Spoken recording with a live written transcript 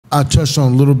I touched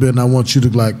on a little bit, and I want you to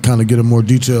like kind of get in more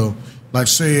detail. Like,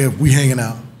 say if we hanging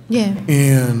out,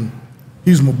 and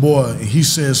he's my boy, and he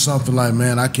says something like,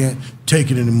 "Man, I can't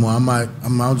take it anymore. I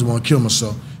just want to kill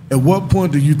myself." At what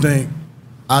point do you think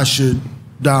I should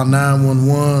dial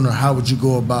 911, or how would you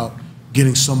go about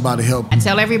getting somebody help? I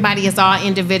tell everybody it's all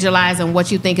individualized on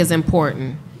what you think is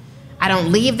important. I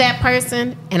don't leave that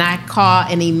person, and I call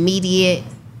an immediate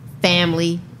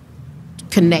family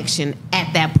connection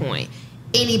at that point.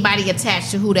 Anybody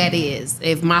attached to who that is.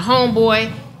 If my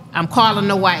homeboy, I'm calling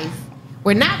the wife.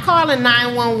 We're not calling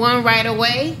 911 right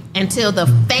away until the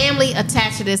family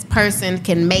attached to this person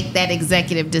can make that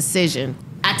executive decision.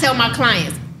 I tell my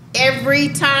clients, every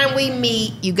time we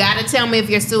meet, you gotta tell me if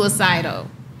you're suicidal.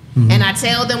 And I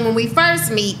tell them when we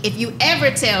first meet, if you ever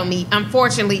tell me,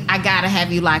 unfortunately, I gotta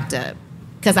have you locked up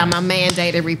because I'm a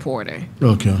mandated reporter.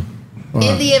 Okay.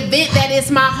 In the event that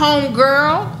it's my home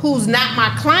girl who's not my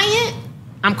client,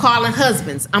 I'm calling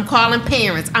husbands, I'm calling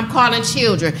parents, I'm calling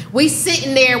children. We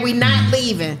sitting there, we not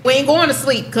leaving. We ain't going to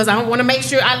sleep because I want to make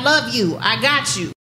sure I love you. I got you.